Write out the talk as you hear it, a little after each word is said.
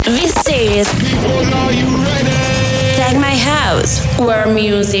This is Tag My House, where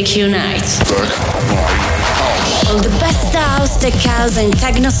music unites. All the best house, tech house and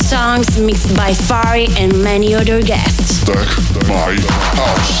techno songs mixed by Phari and many other guests.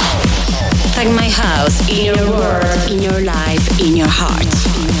 Tag My House in your world, in your life, in your heart.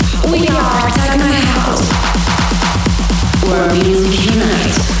 We are Tag My House, where music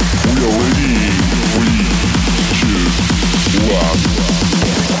unites. We are ready. 3, 2, 1.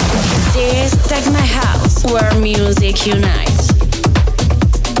 This is Tag My House, where music unites.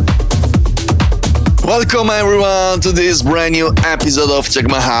 Welcome everyone to this brand new episode of Check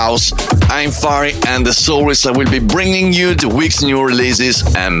My House. I'm Phari, and as always I will be bringing you the week's new releases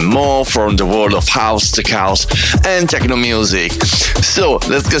and more from the world of house, tech house and techno music. So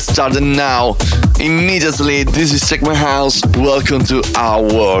let's get started now. Immediately, this is Check My House. Welcome to our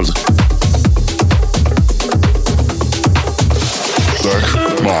world. Check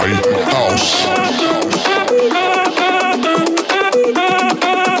My House.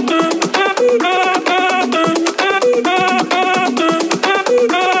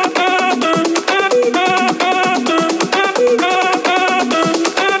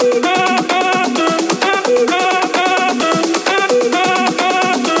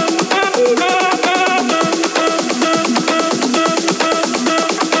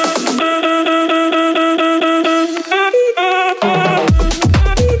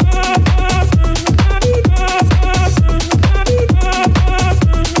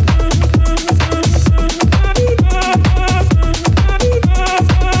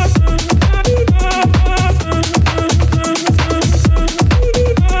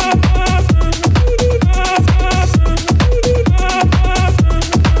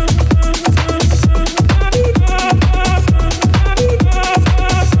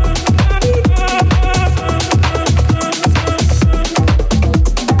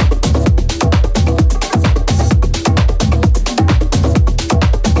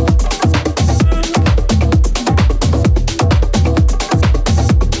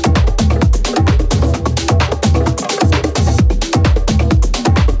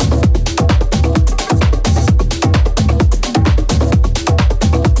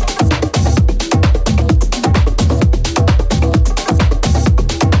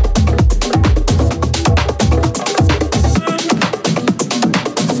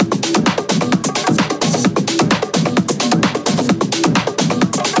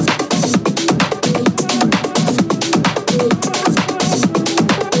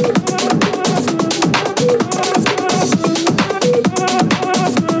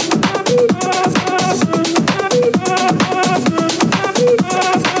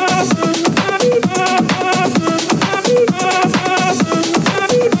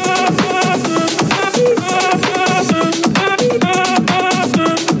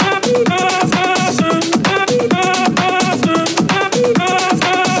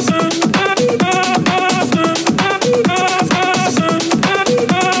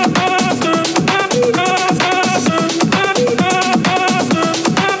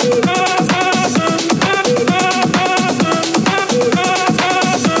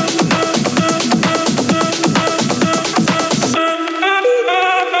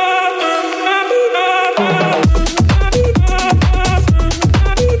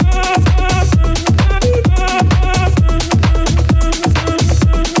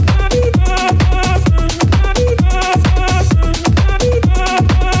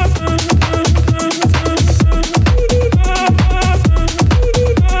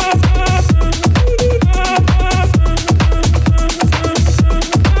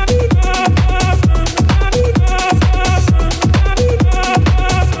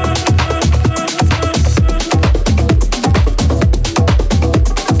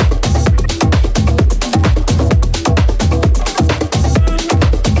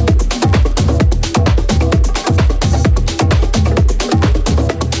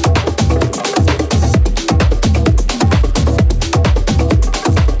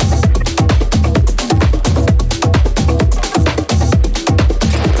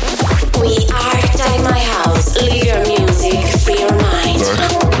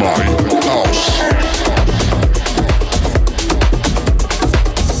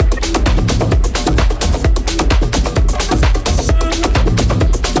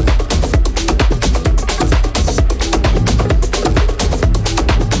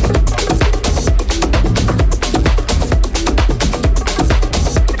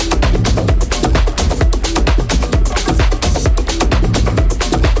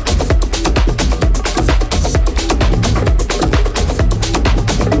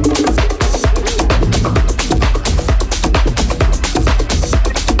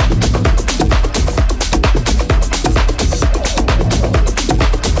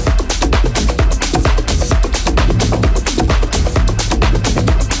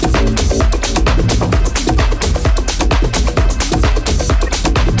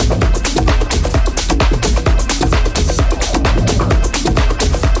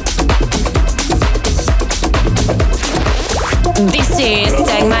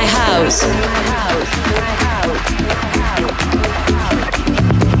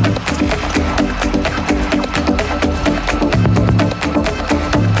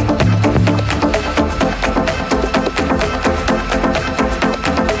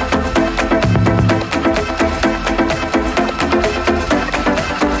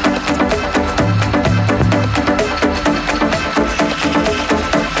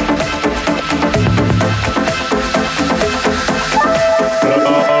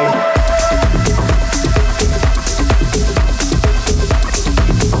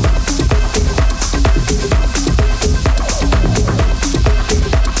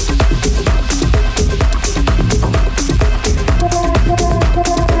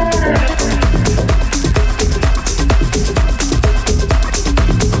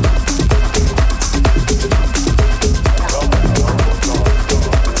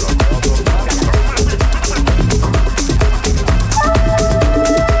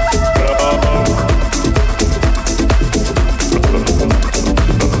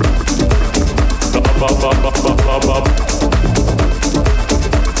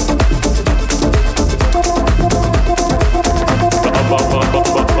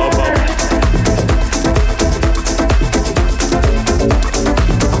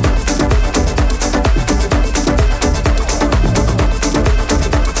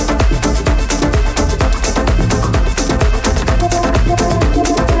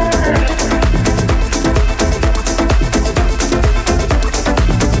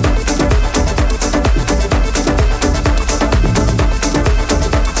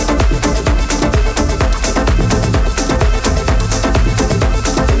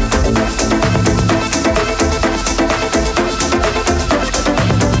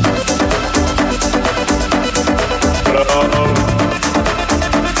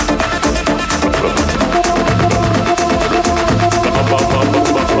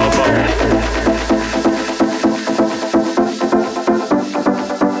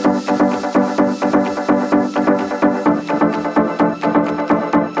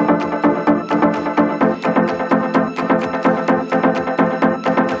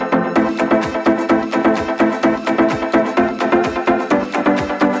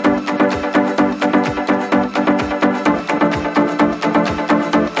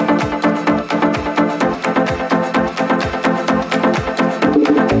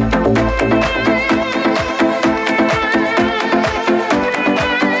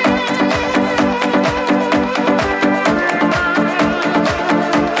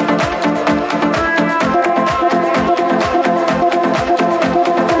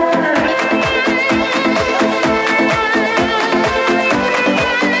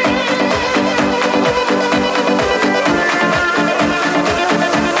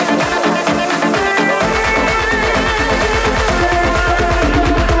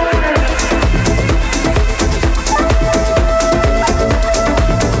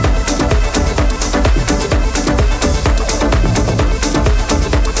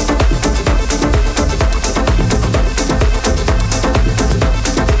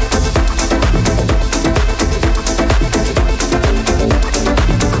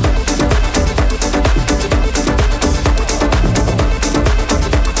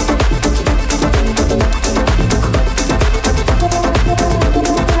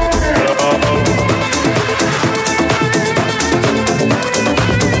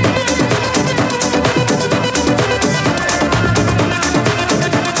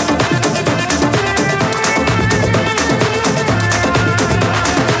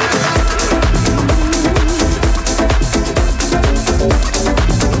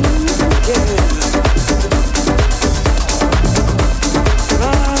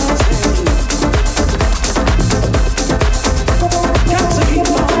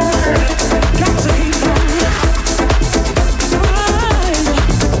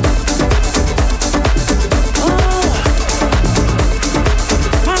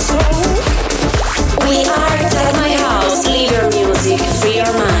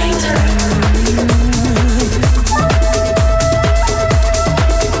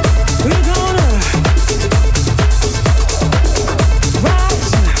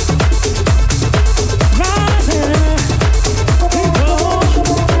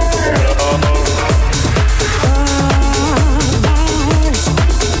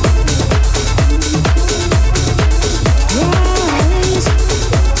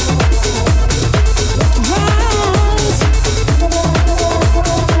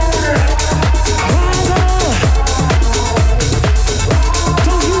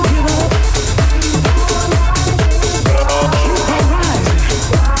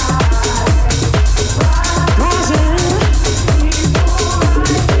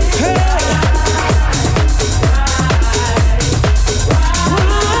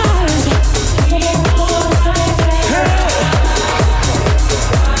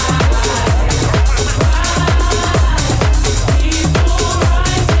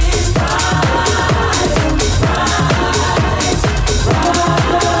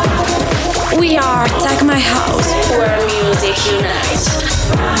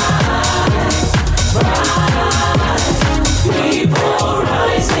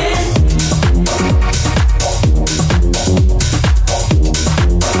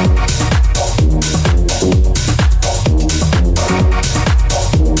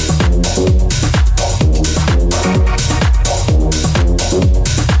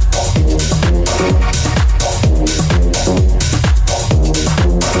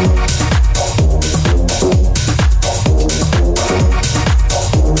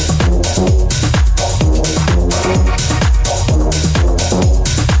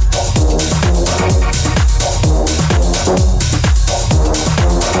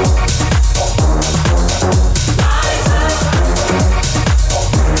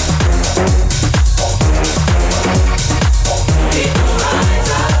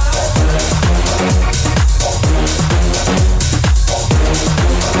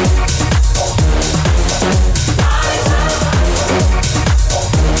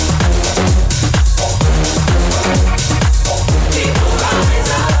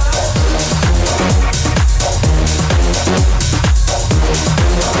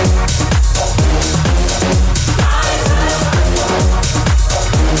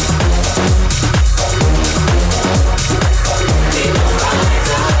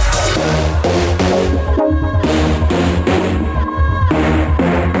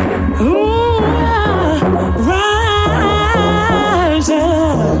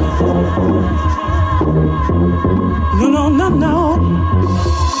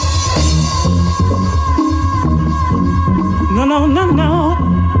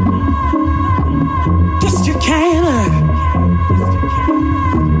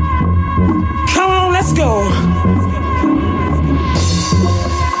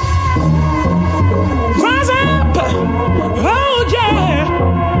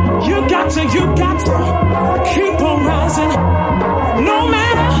 to keep on rising. No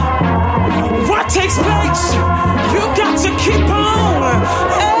matter what takes place, you got to keep on.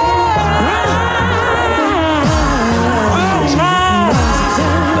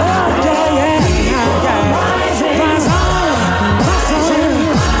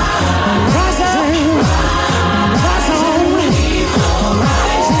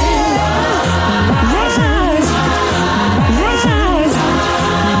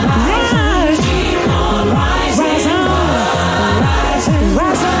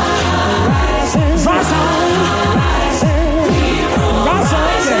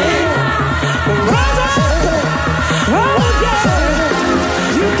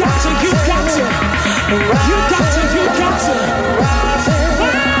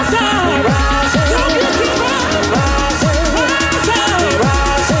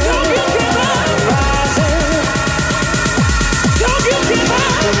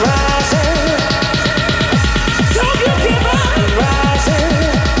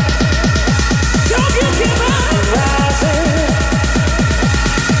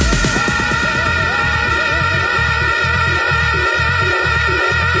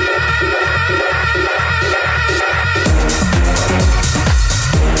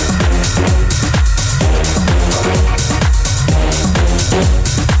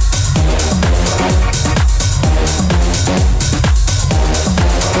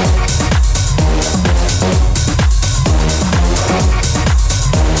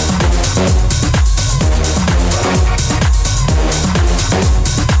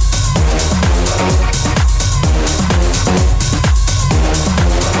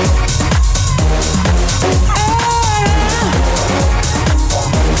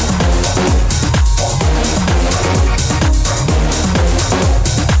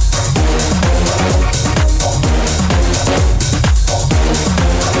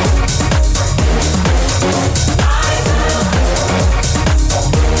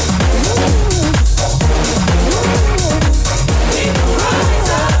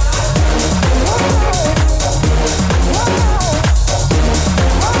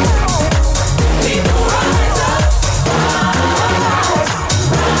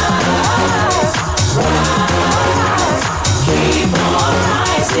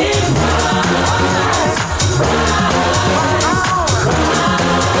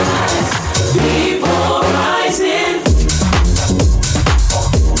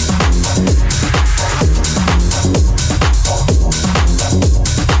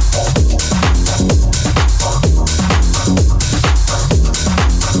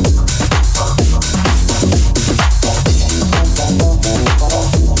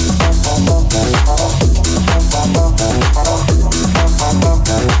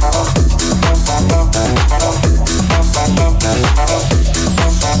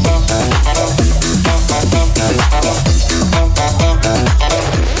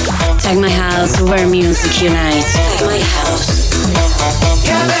 Where music unites. Take my house.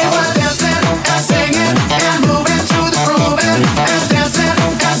 Yeah, they were dancing and singing and moving to the groove and dancing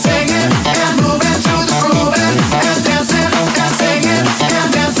and singing and moving to the groove and dancing and singing and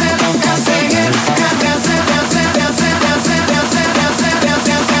dancing and singing and dancing, dancing, dancing, dancing, dancing, dancing,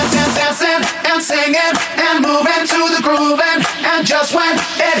 dancing, dancing, dancing and singing and moving to the groove and just when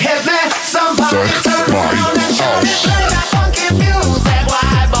it hit me, somebody turned around and shouted, "Play that funky music,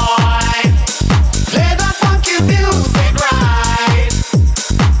 white boy." Play that funky music right.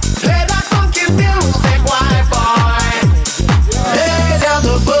 Play that funky music, white boy. Lay down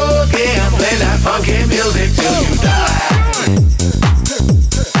the boogie and play that funky music till you die.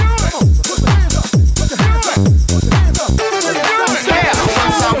 Yeah,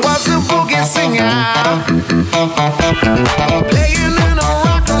 once I was a boogie singer, playing in a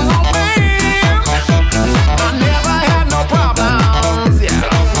rock and roll band. I never had no problems, yeah.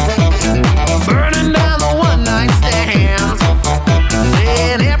 Burning down the one night stands,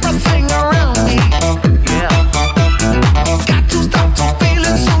 laying everything around me. Yeah, got to stop to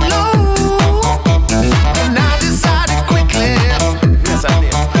feeling so low, and I decided quickly, yes I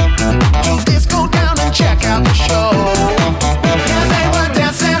did, to just go down and check out the show. Yeah, they were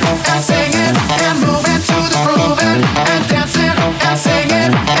dancing and singing and moving to the groove and dancing and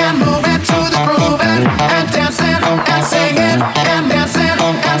singing and moving to the groove and dancing and singing and dancing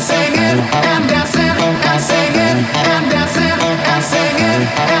and singing and dancing and singing and dancing and singing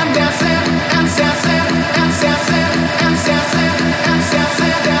and dancing and dancing and dancing and dancing and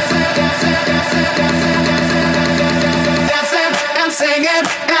dancing, dancing, dancing, dancing, dancing, dancing, dancing and singing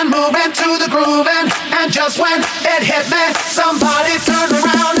and moving to the groove and just when it hit me, somebody turned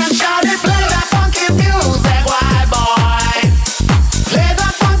around and shouted, "Play that funky music, white boy. Play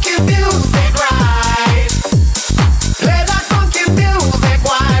that funky music."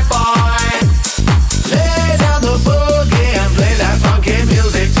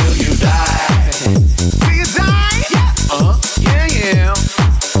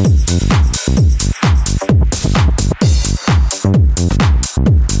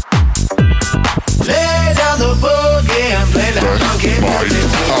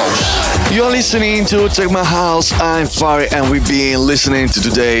 listening to Check My House. I'm Phari and we've been listening to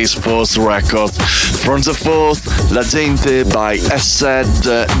today's first record from the fourth, La Gente by Asset,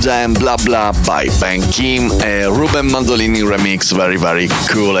 then Blah Blah by Ben Kim, a Ruben Mandolini remix, very very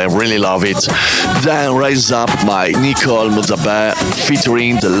cool, I really love it. Then Rise Up by Nicole Muzaber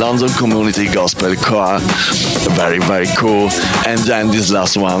featuring the London Community Gospel Choir, very very cool. And then this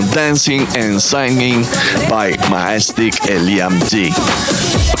last one, Dancing and Singing by Majestic and Liam D.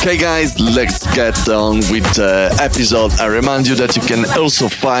 Okay guys, let's get on with the episode. I remind you that you can also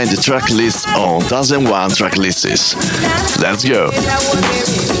find the track list on 1001 track lists. Let's go.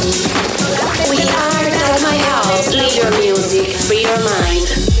 We are at my house. Lead your music, free your mind.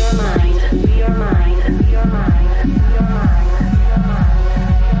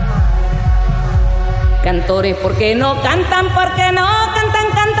 Cantores, ¿por qué no cantan? ¿Por qué no cantan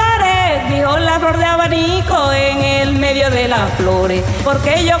cantores? Dijo la flor de abanico en el medio de las flores.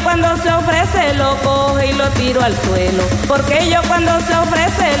 Porque yo cuando se ofrece lo cojo y lo tiro al suelo. Porque yo cuando se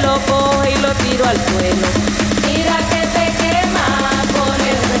ofrece lo cojo y lo tiro al suelo. Mira que te quema con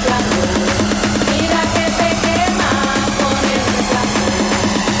el resplandor. Mira que te quema con el resplandor.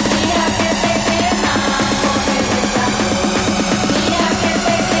 Mira que te quema con el resplandor. Mira que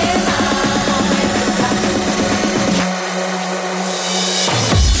te quema con el resplandor.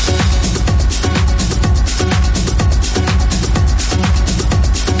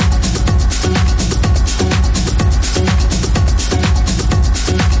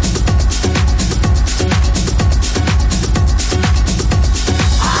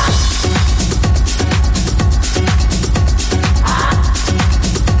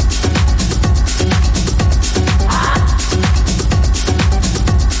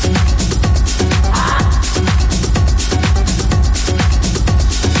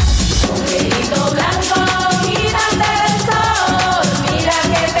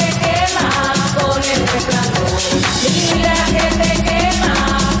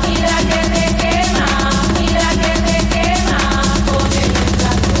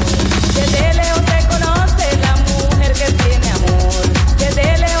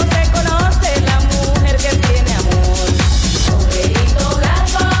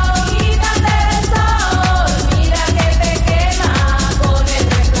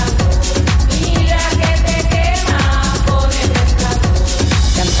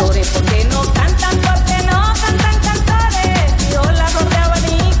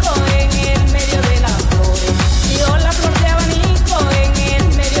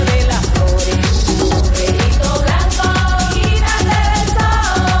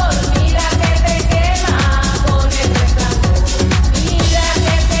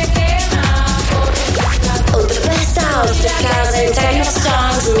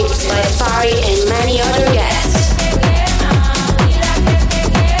 Phari and many other guests.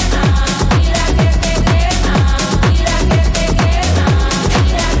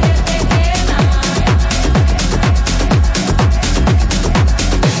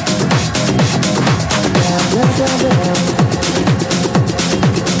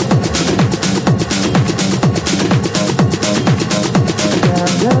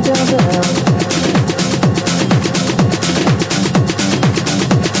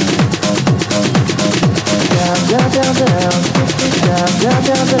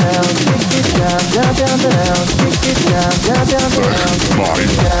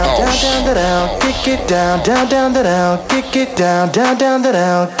 Kick it down, down, down, down, kick it down, down, down,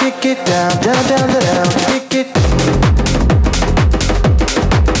 down, kick it down, down, down, down, kick it.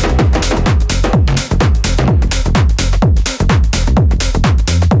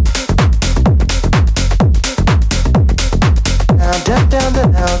 Down,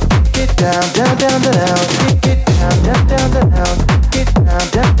 down, down, kick it down, down, down, down, kick it down, down, down, down, kick it down,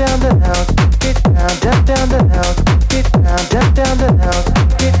 down, down, down, kick it down, down, down, down, kick it down, down, down, down,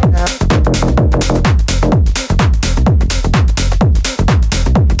 kick it down.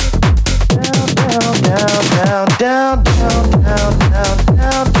 Down,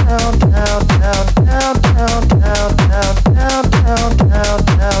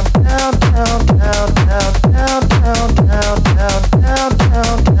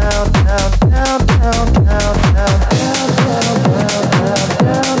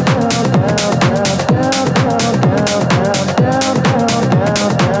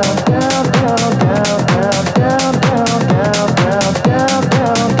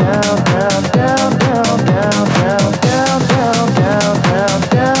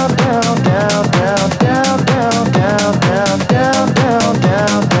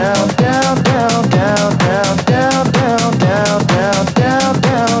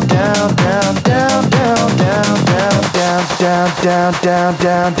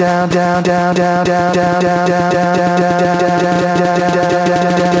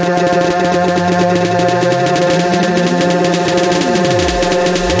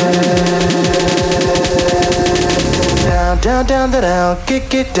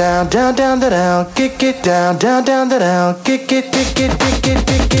 kick it down, down, down, down, kick it down, down, down, down, kick it, kick it, kick it,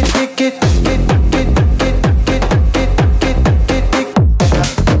 kick it, kick it, kick it.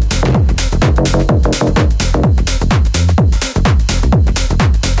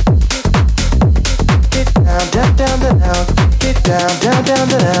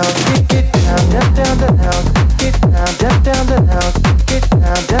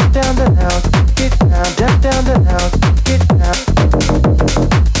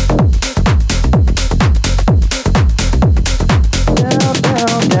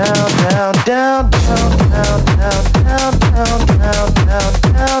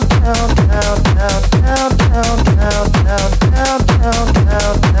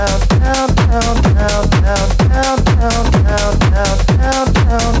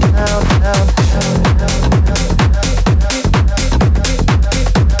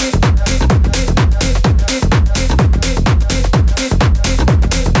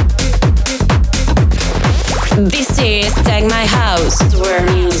 This is Tag My House, where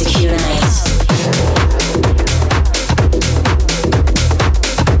music unites.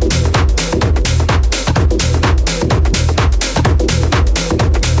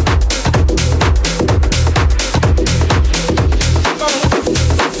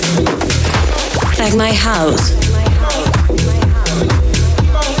 Tag My House.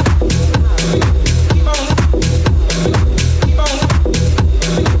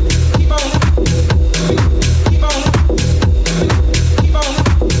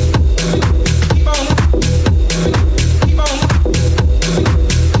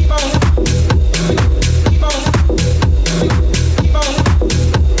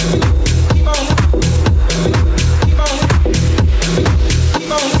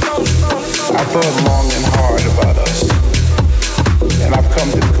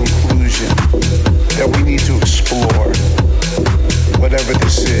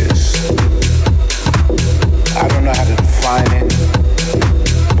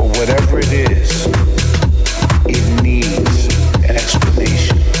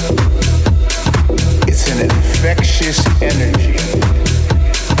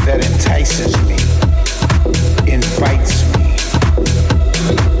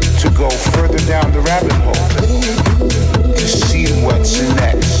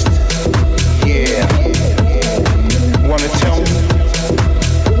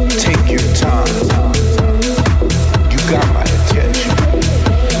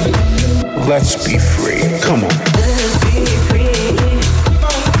 Let's be free. Come on. Let's be free.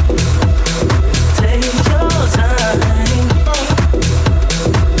 Take your time.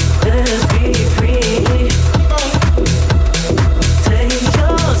 Let's be free. Take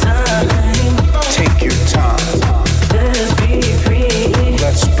your time. Take your time. Let's be free.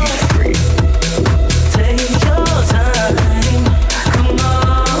 Let's be free. Take your time. Come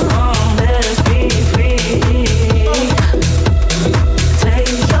on, let's be free. Take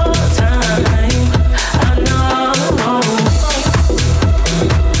your time. I know.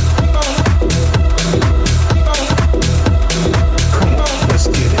 Come on, let's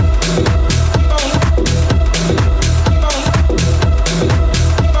get it.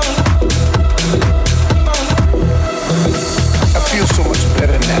 I feel so much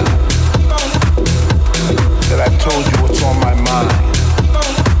better now that I've told you what's on my mind.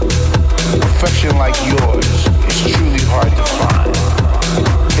 Affection like yours is truly hard to find.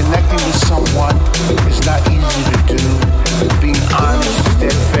 Connecting with someone is not easy to do. Being honest,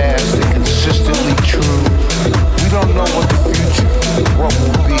 steadfast, and consistently true. We don't know what the future, what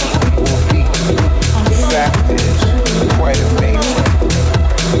will be. The fact is, quite amazing.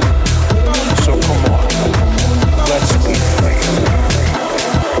 So come on, let's be free.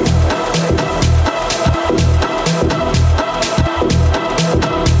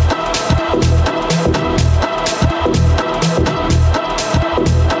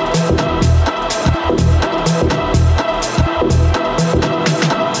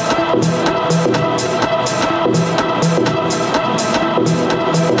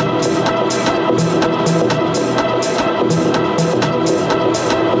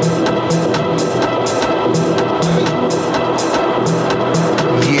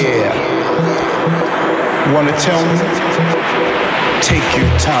 Wanna tell me? Take your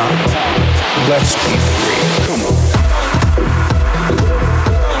time. Let's be free. Come on.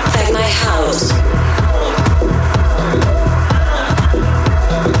 Tag My House.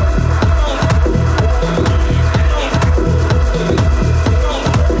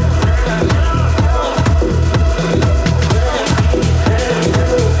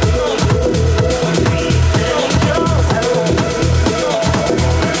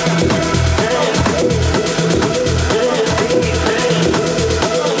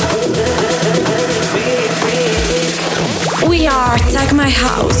 My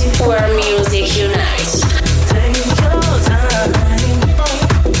House, where music unites. Take your time.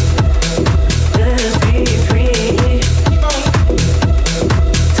 Let's be free.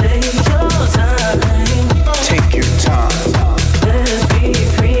 Take your time. Take your time. Let's be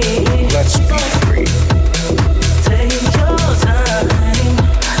free. Let's be free. Take your time.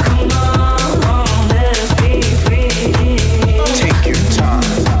 Come on, let's be free. Take your time.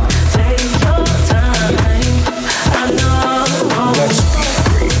 Take your time. I know. Let's be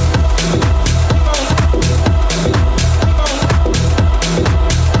free.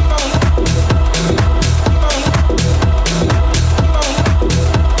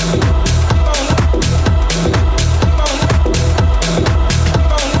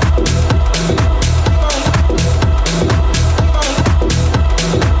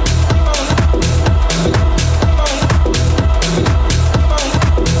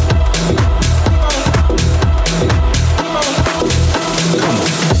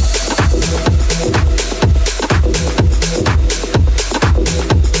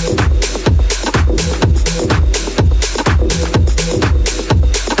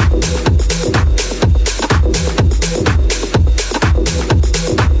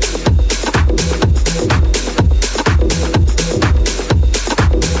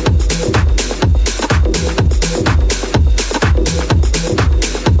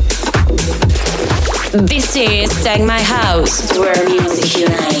 This is Take My House, where music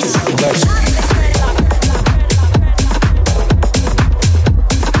unites.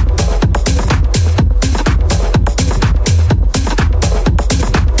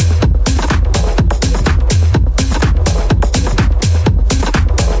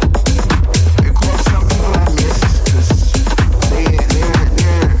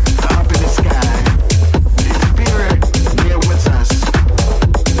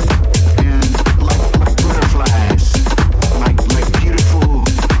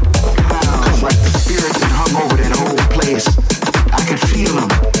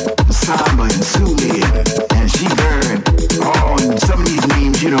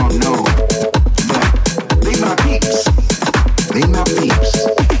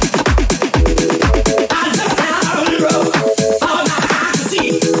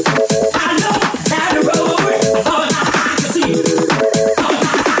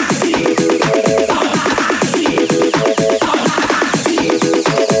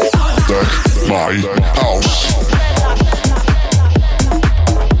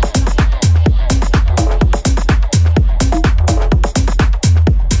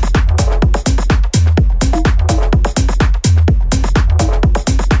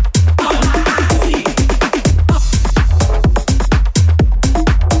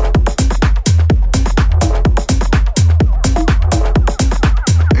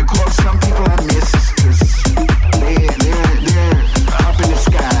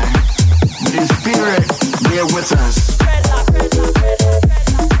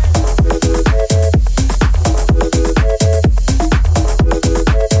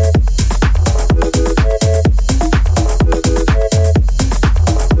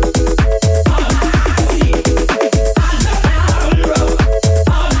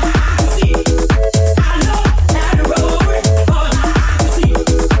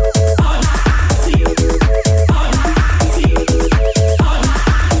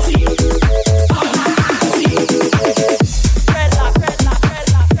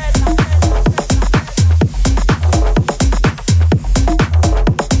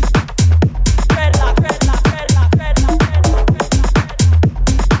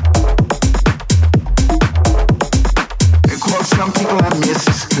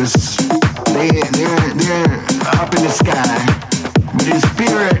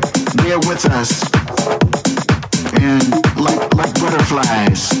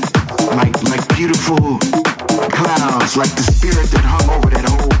 Let's be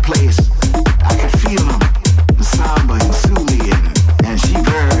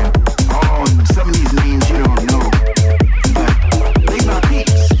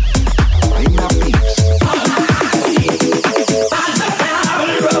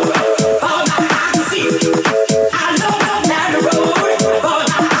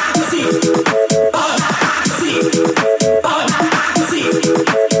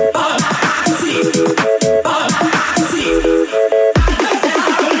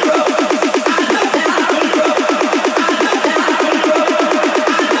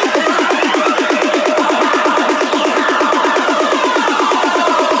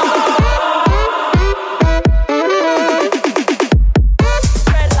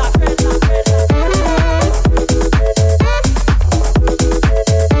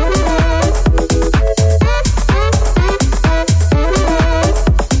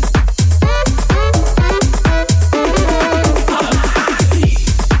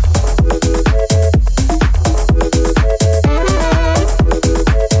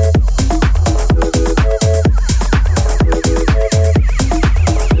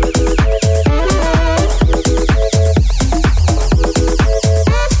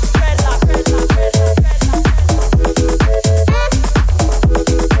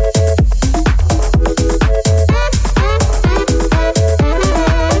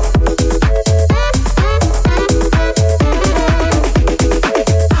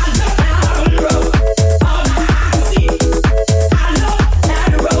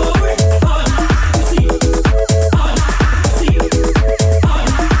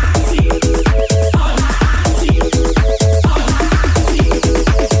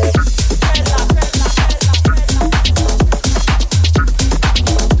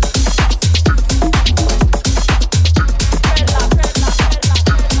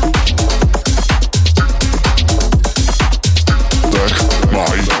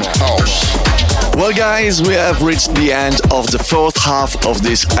Well, guys, we have reached the end of the fourth half of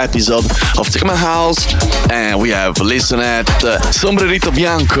this episode of Take My House, and we have listened at Sombrerito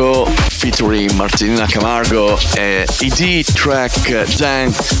Bianco featuring Martina Camargo, ED track,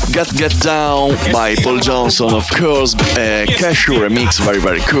 then Get Down by Paul Johnson, of course, Cashew remix,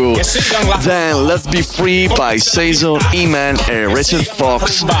 very cool. Then Let's Be Free by Saison, E-Man, Richard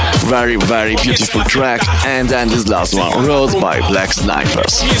Fox, very beautiful track, and then this last one, Road by Black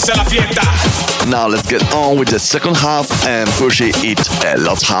Snipers. Now let's get on with the second half and push it a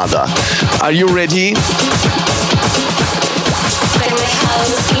lot harder. Are you ready? Take my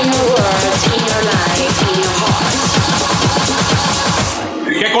house in your world, in your life, in your heart.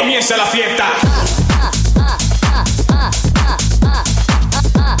 Que comience la fiesta.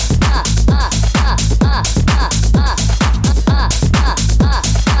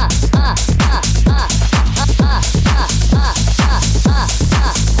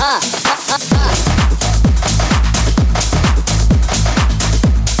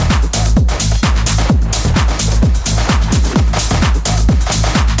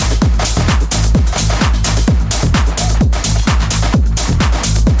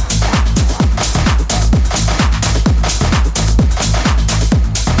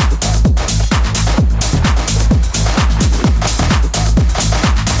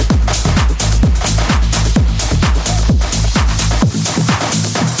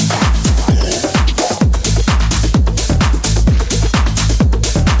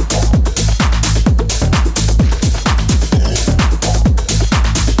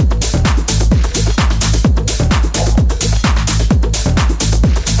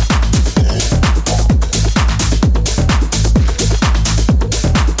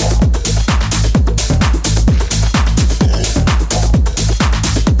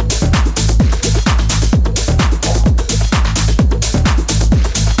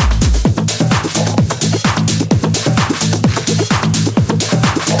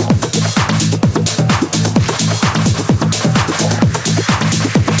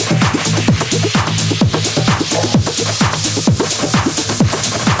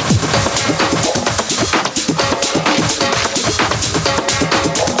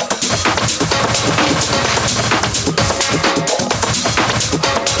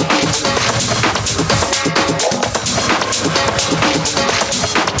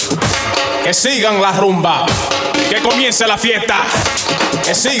 Que sigan la rumba, que comience la fiesta.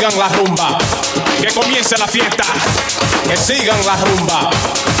 Que sigan la rumba, que comience la fiesta. Que sigan la rumba,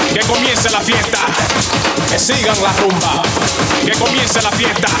 que comience la fiesta. Que sigan la rumba, que comience la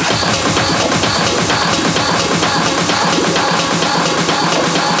fiesta.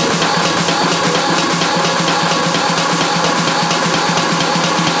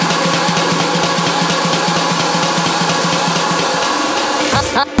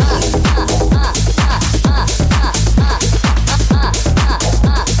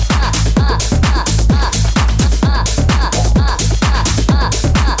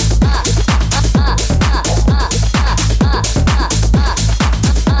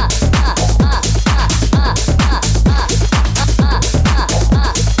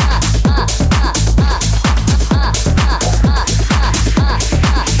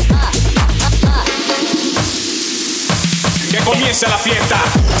 Comienza la fiesta.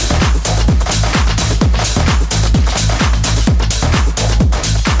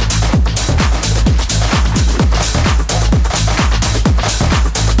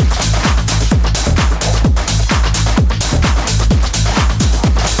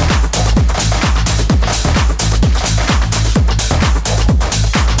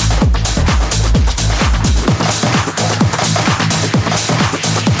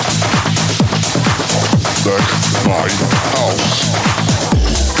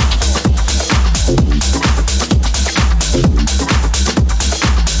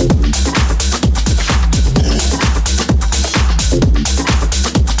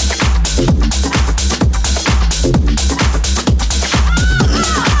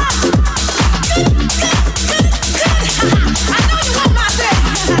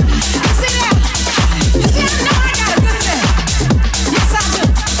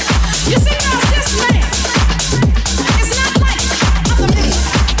 You see, this man, it's not like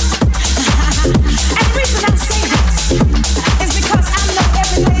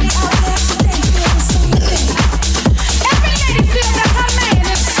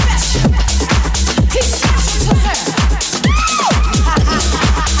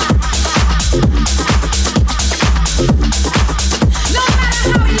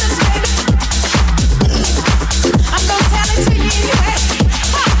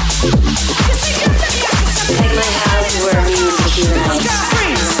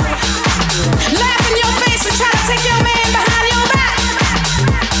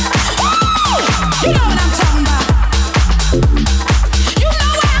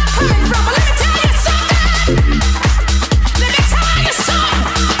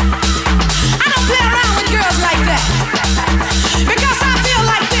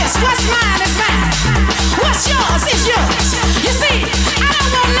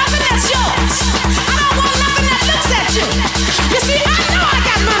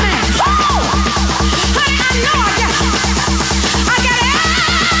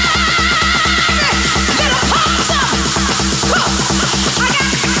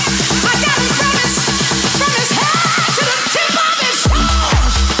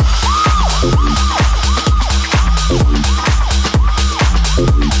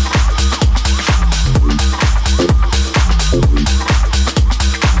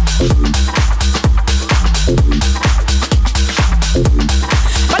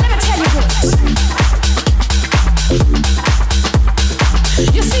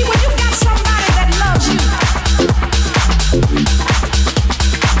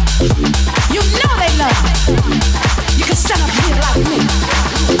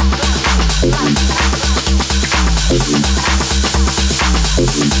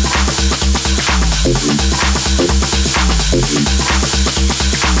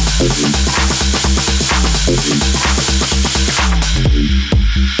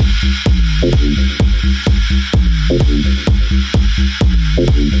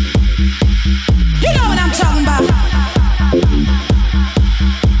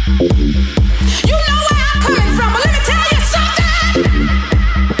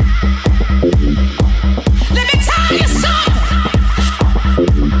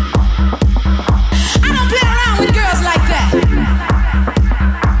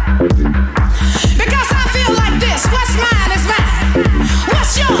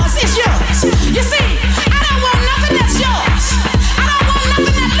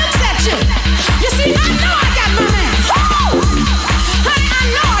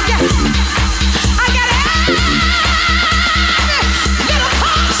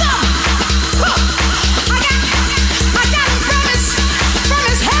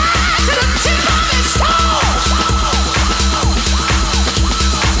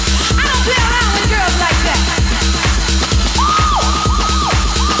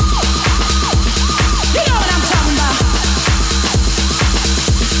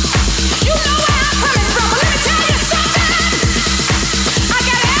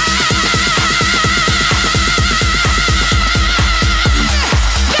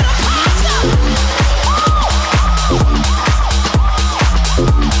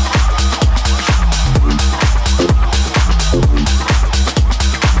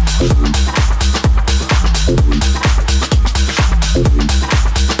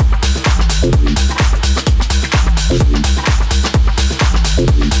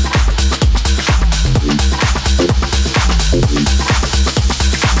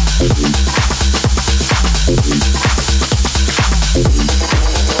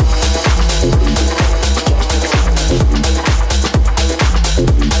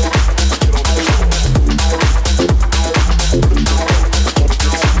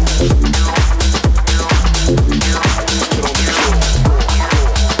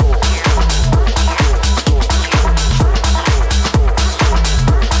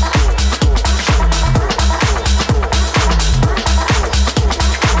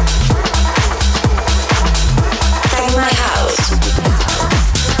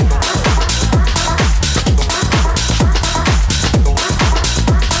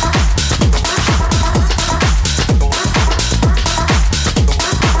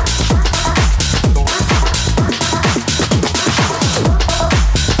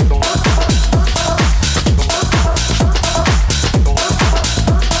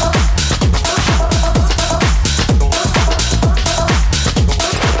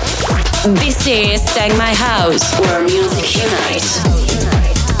This is Take My House, where music unites.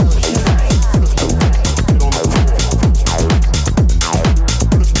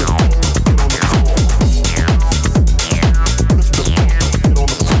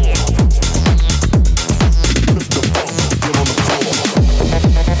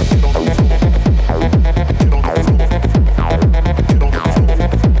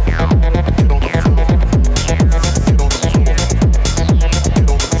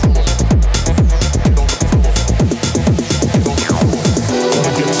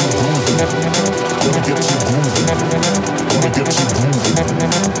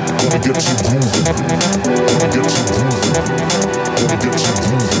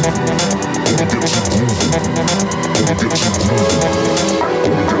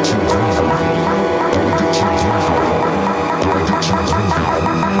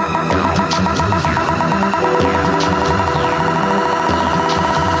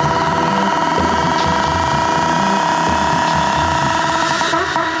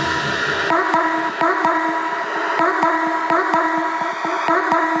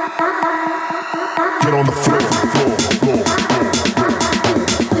 Get on the floor.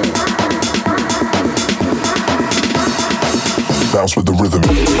 Bounce with the rhythm.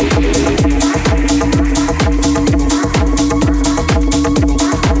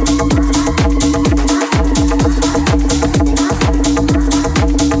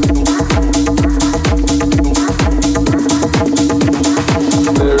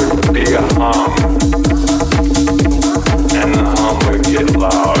 There'd be a hum, and the hum would get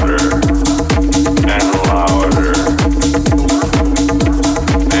louder and louder.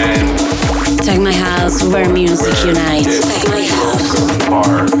 And Take My House, where music unites. Take My House.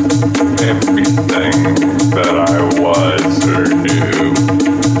 apart everything that I was or knew.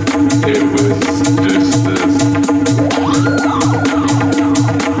 It was just this.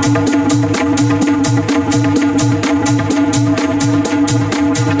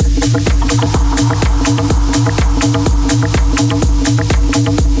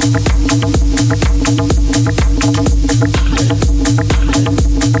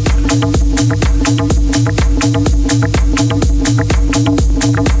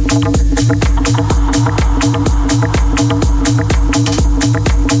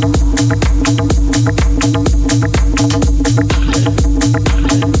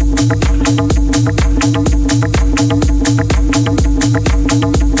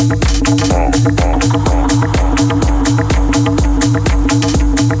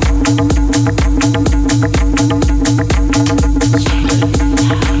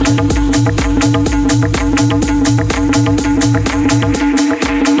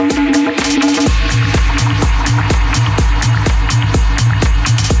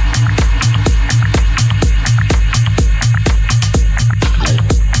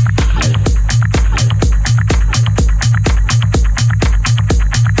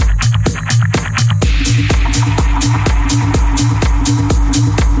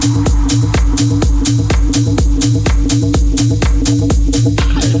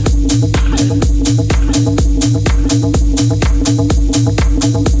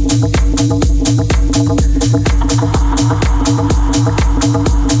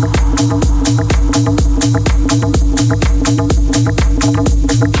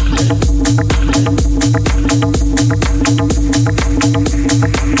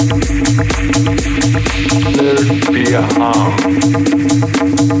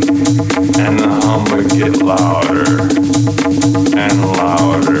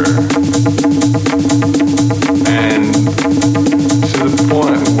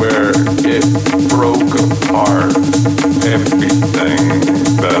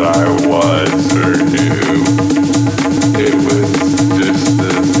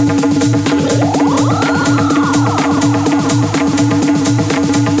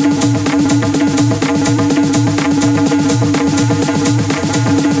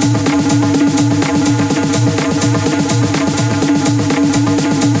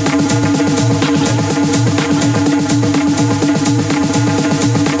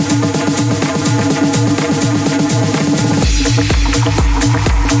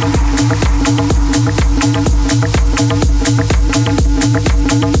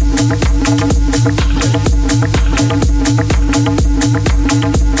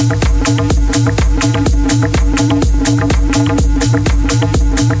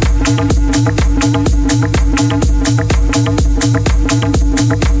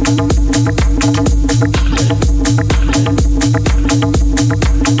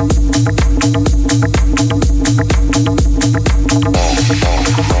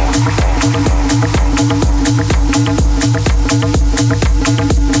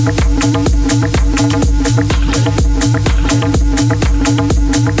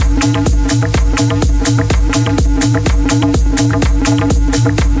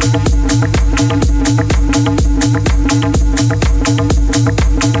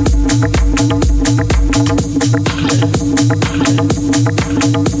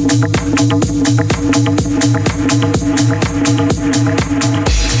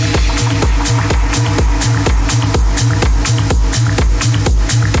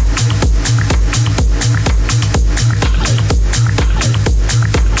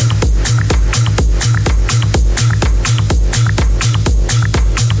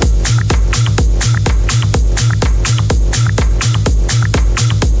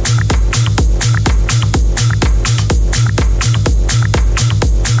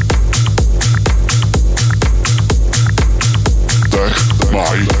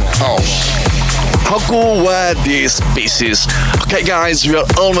 who were these pieces? Okay guys, we are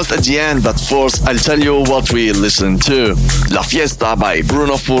almost at the end, but first I'll tell you what we listened to. La Fiesta by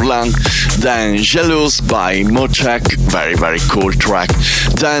Bruno Furlan, then Jealous by Mochek, very cool track,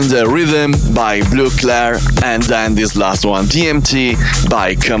 then The Rhythm by Blue Claire, and then this last one, DMT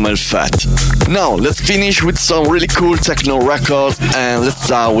by Camel Fat. Now let's finish with some really cool techno records, and let's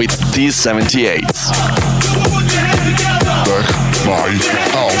start with D78. Back my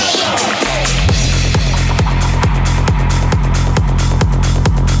house.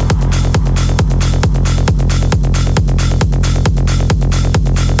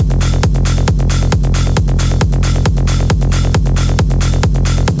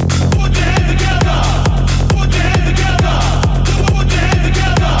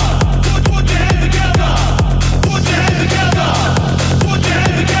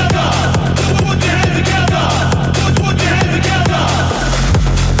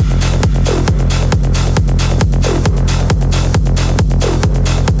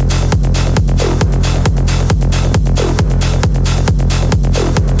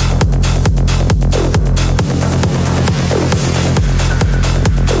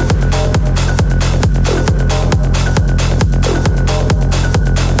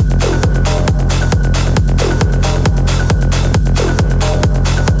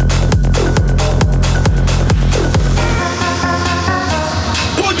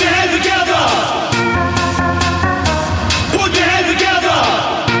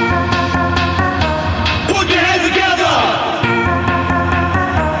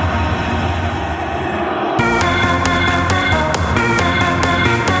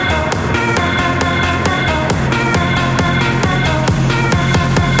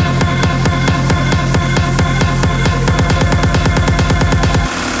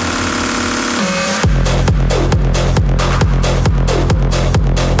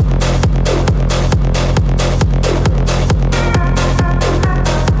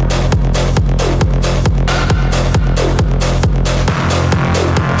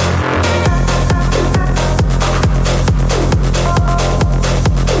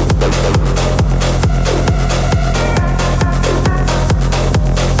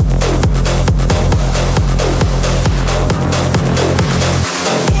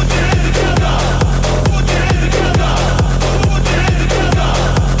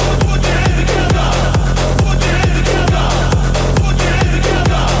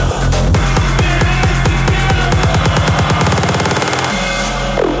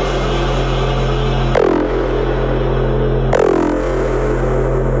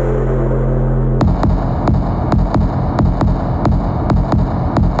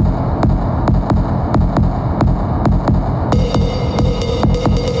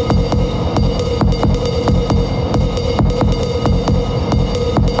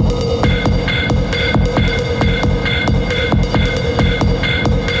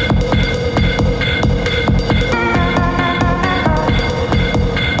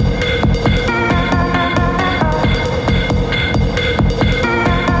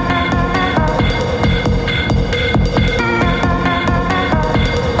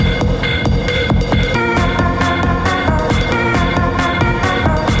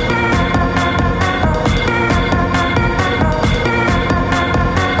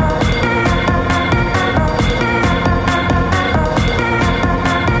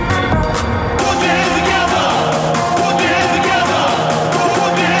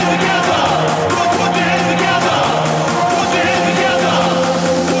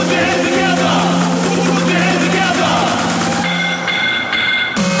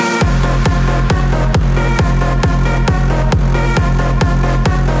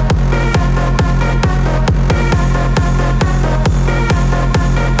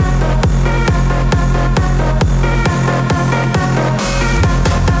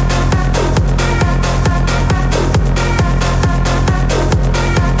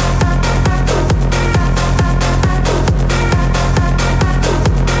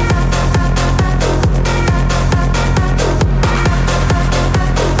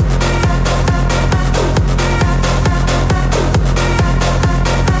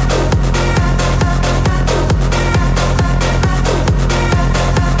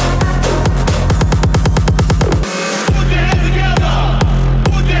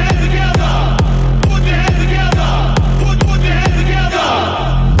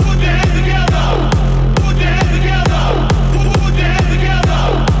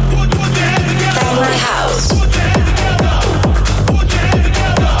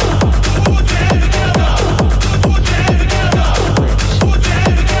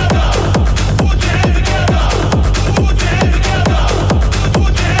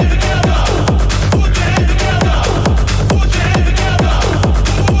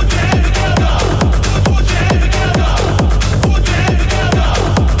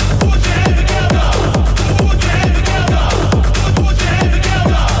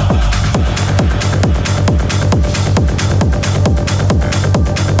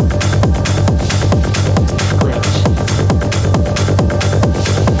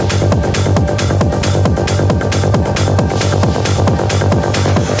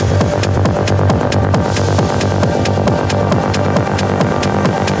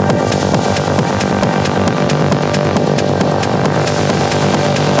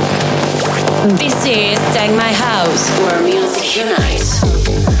 This is Take My House, where music unites.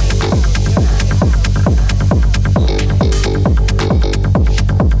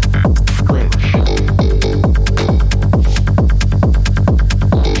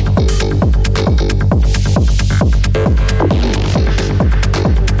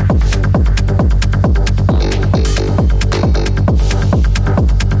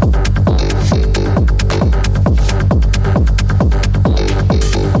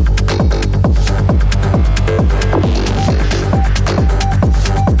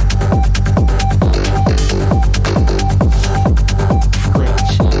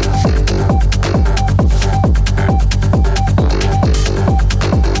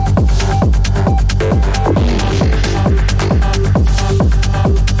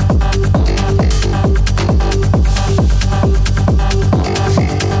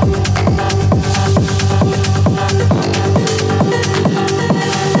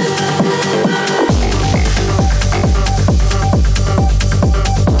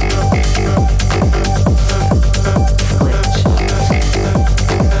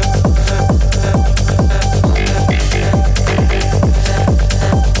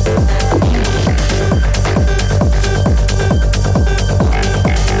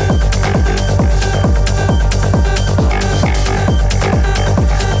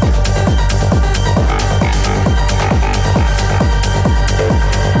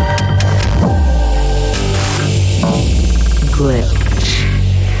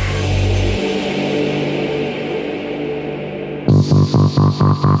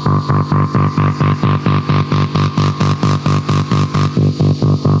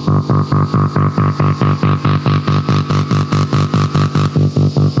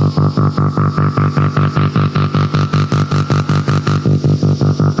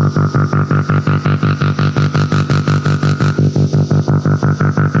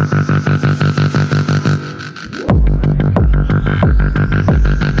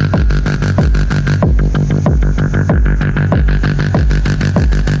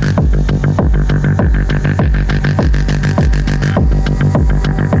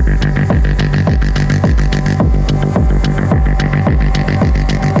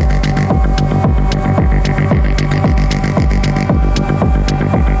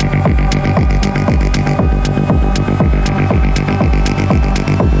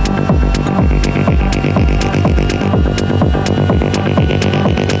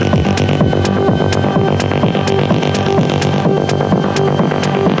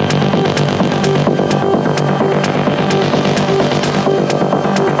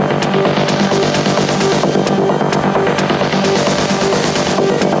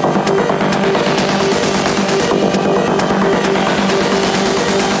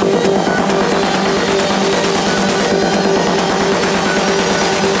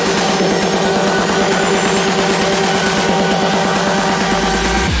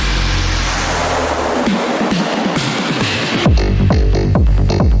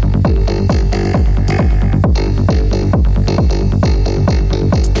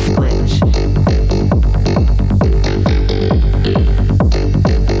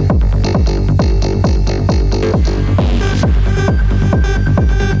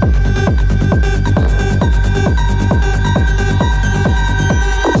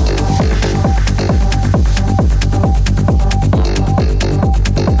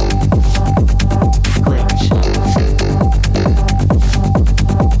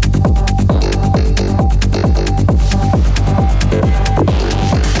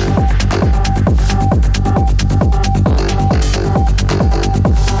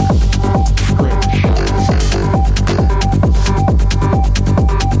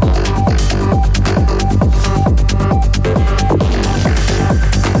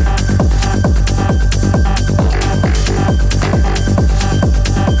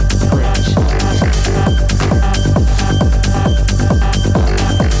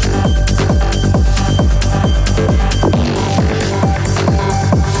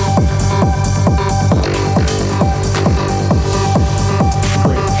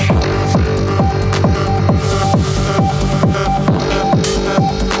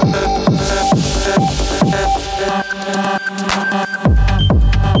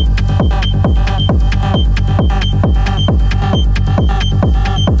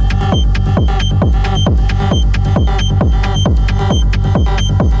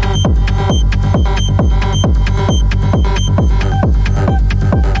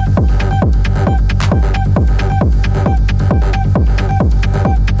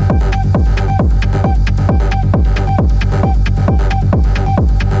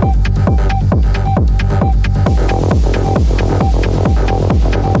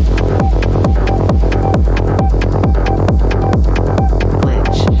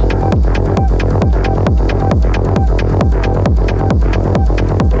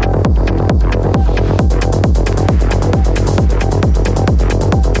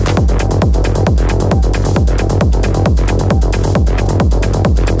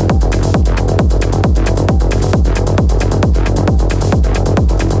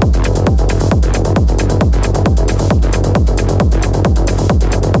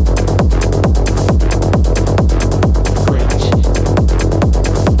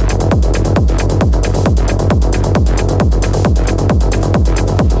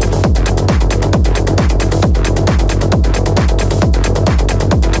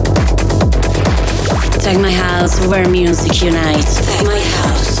 where music unites. My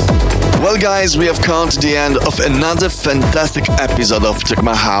house. Well guys, we have come to the end of another fantastic episode of Check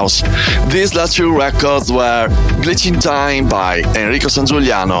My House. These last two records were Glitching Time by Enrico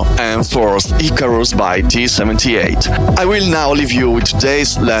Sangiuliano and Forced Icarus by T78. I will now leave you with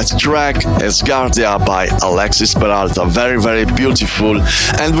today's last track, Esgardia by Alexis Peralta. Very, very beautiful.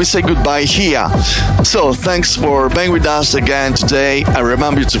 And we say goodbye here. So thanks for being with us again today. And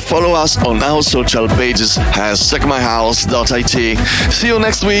remember to follow us on our social pages as checkmyhouse.it. See you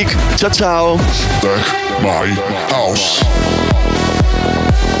next week. Ciao, ciao. Check my house.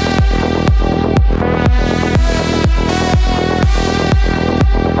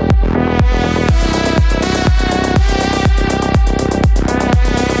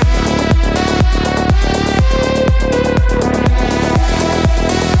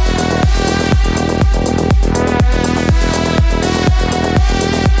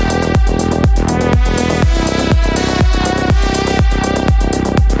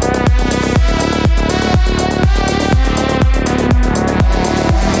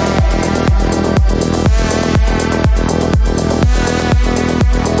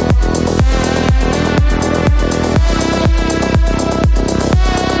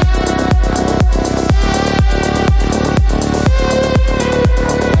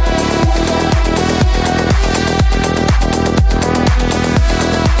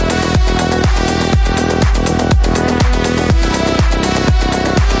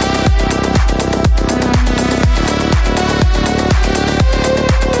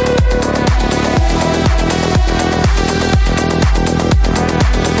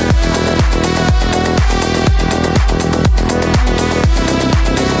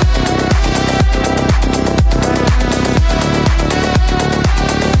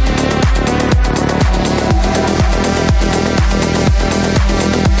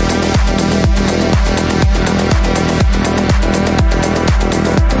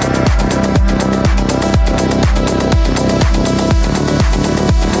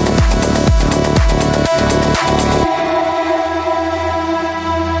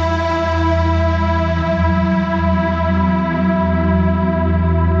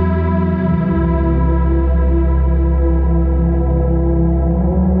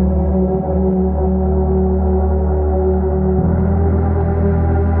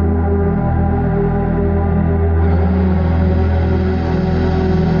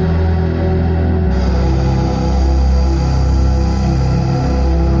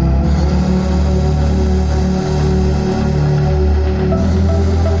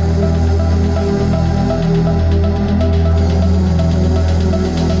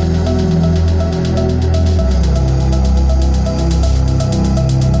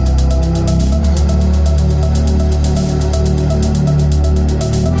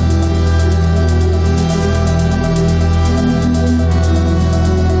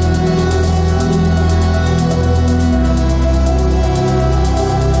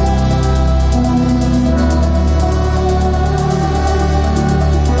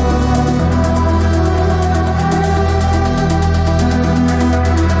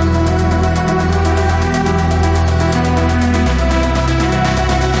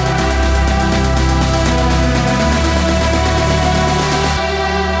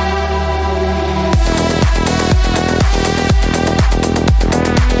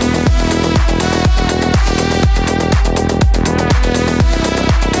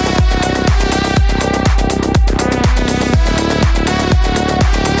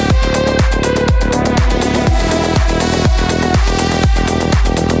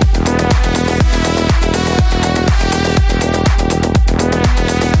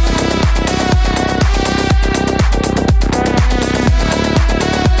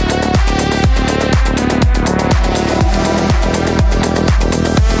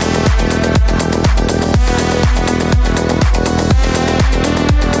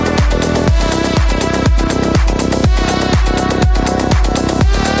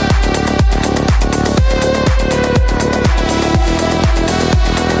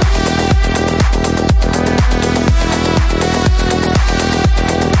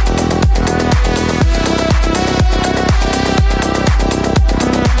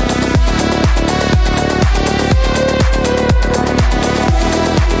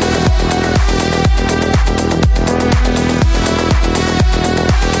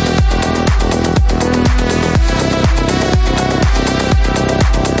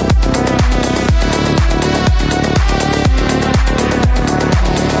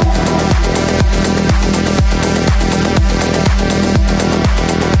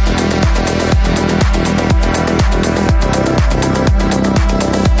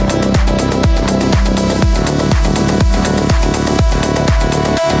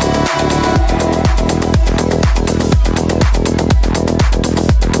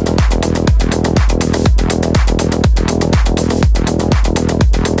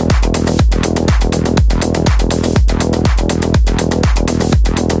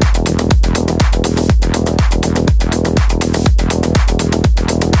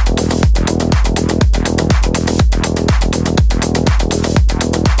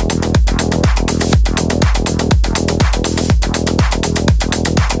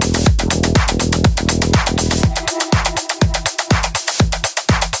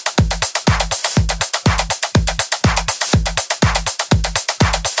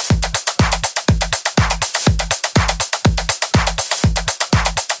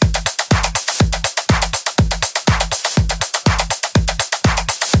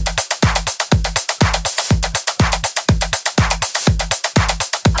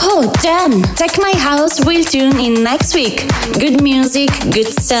 Oh, damn! Take My House will tune in next week. Good music, good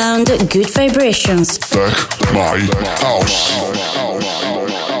sound, good vibrations. Deck my house.